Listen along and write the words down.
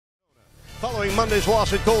Following Monday's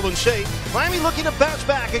loss at Golden State, Miami looking to bounce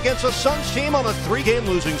back against a Suns team on a 3-game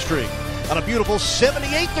losing streak. On a beautiful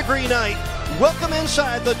 78-degree night, welcome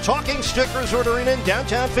inside the Talking Stick Resort Arena in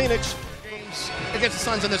downtown Phoenix. Against the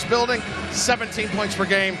Suns in this building, 17 points per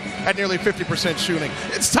game at nearly 50% shooting.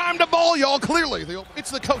 It's time to ball, y'all, clearly.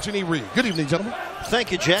 It's the coach in E. Reed. Good evening, gentlemen.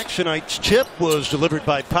 Thank you, Jack. Tonight's tip was delivered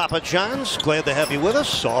by Papa John's. Glad to have you with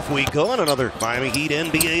us. Off we go on another Miami Heat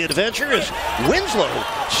NBA adventure as Winslow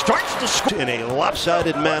starts to score in a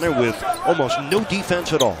lopsided manner with almost no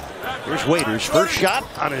defense at all. Here's Waiters' first shot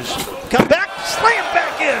on his comeback. Slam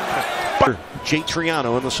back in. Jay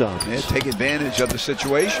Triano in the Suns. Yeah, take advantage of the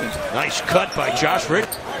situation. Nice cut by Josh Rick.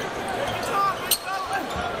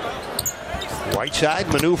 Whiteside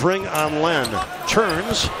maneuvering on Len.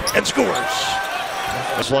 Turns and scores.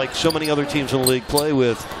 It's like so many other teams in the league play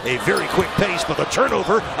with a very quick pace, but the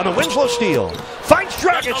turnover on the Winslow steal. Finds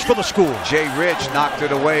Dragic for the score. Jay Rich knocked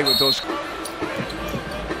it away with those.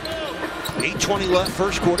 8:20 left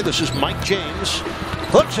first quarter. This is Mike James.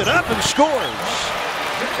 Hooks it up and scores.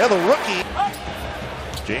 Now the rookie.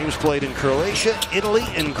 James played in Croatia, Italy,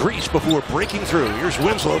 and Greece before breaking through. Here's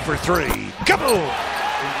Winslow for three. Kaboom!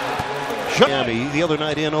 Miami the other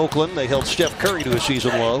night in Oakland, they held Steph Curry to a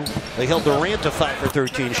season low. They held Durant to 5 for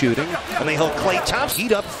 13 shooting, and they held Klay Thompson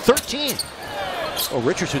heat up 13. Oh,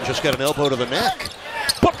 Richardson just got an elbow to the neck.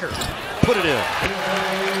 Booker put it in.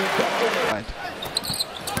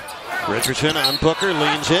 Richardson on Booker,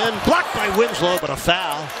 leans in, blocked by Winslow, but a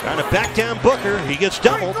foul. Trying to back down Booker, he gets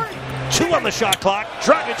doubled. 2 on the shot clock,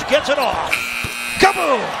 Dragic gets it off.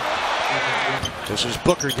 Kaboom! This is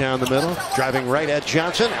Booker down the middle, driving right at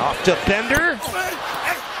Johnson, off to Bender,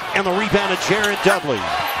 and the rebound of Jared Dudley.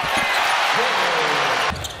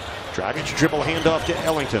 Dragic dribble handoff to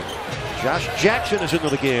Ellington. Josh Jackson is into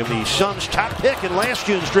the game, the Suns' top pick in last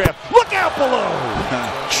June's draft. Look out below!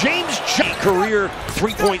 James J. career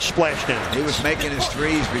 3-point splashdown. He was making his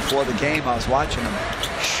threes before the game. I was watching him.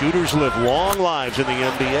 Shooters live long lives in the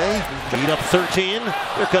NBA. Lead up 13.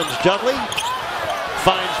 Here comes Dudley.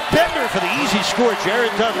 Finds Bender for the easy score.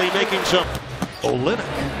 Jared Dudley making some. Olynyk.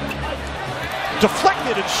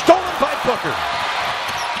 Deflected and stolen by Booker.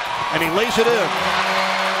 And he lays it in.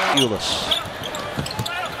 Ulis.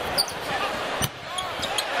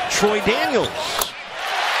 Troy Daniels.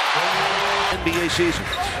 NBA season.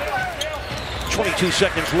 22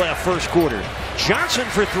 seconds left, first quarter. Johnson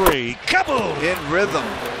for three. Kaboom! In rhythm.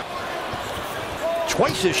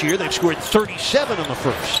 Twice this year, they've scored 37 in the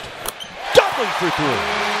first. Dudley for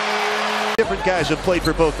three. Different guys have played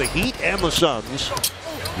for both the Heat and the Suns.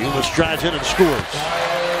 Ulis drives in and scores.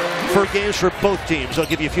 For games for both teams, I'll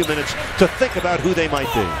give you a few minutes to think about who they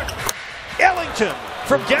might be. Ellington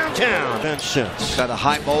from downtown. And since. Got a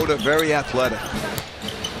high motor, very athletic.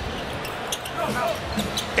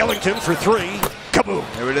 Ellington for three. Kaboom.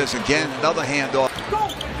 There it is again, another handoff.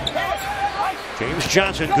 James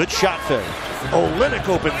Johnson, good shot fake. Olynyk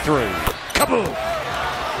open three. Kaboom.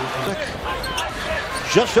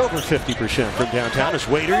 Just over 50% from downtown as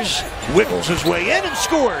Waiters wiggles his way in and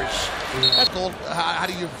scores. How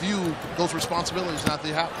do you view those responsibilities now that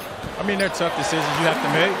you have? I mean, they're tough decisions you have to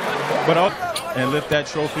make, but and lift that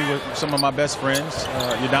trophy with some of my best friends,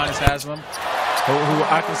 Udonis Haslem, who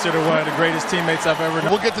I consider one of the greatest teammates I've ever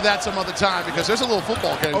known. We'll get to that some other time because there's a little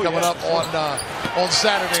football game coming up on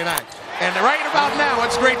Saturday night. And right about now,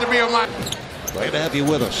 it's great to be on my... Glad to have you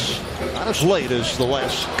with us. Not as late as the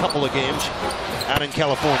last couple of games out in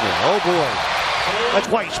California. Oh boy, that's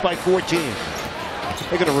Weiss by 14.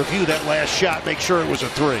 They're going to review that last shot, make sure it was a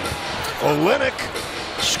three. Olynyk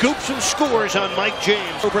scoops and scores on Mike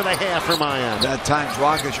James over the half for Miami. That time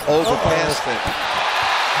Dragic overpassed it.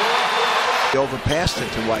 He overpassed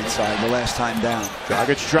it to Whiteside the last time down.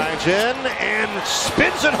 Dragic drives in and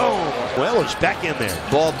spins it home. Well, it's back in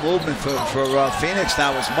there. Ball movement for Phoenix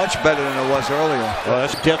now is much better than it was earlier. Well,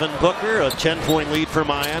 that's Devin Booker, a 10-point lead for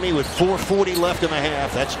Miami with 4:40 left in the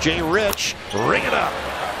half. That's Jay Rich. Ring it up.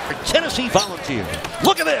 Tennessee Volunteers.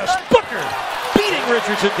 Look at this. Booker beating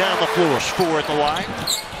Richardson down the floor. 4 at the line.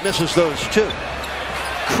 Misses those two.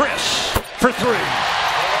 Chris for three.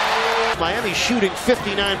 Miami shooting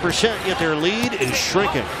 59%, yet their lead is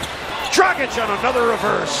shrinking. Dragic on another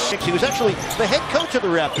reverse. He was actually the head coach of the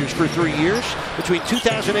Raptors for 3 years, between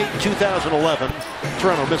 2008 and 2011.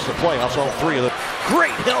 Toronto missed the playoffs, all 3 of them.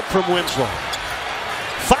 Great help from Winslow.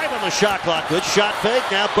 5 on the shot clock. Good shot fake.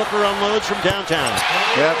 Now Booker unloads from downtown.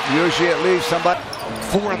 Yep, usually it leaves somebody.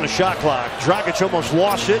 4 on the shot clock. Dragic almost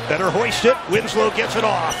lost it. Better hoist it. Winslow gets it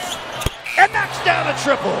off. And knocks down a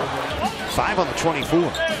triple. 5 on the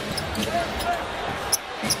 24.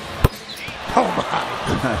 Oh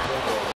my.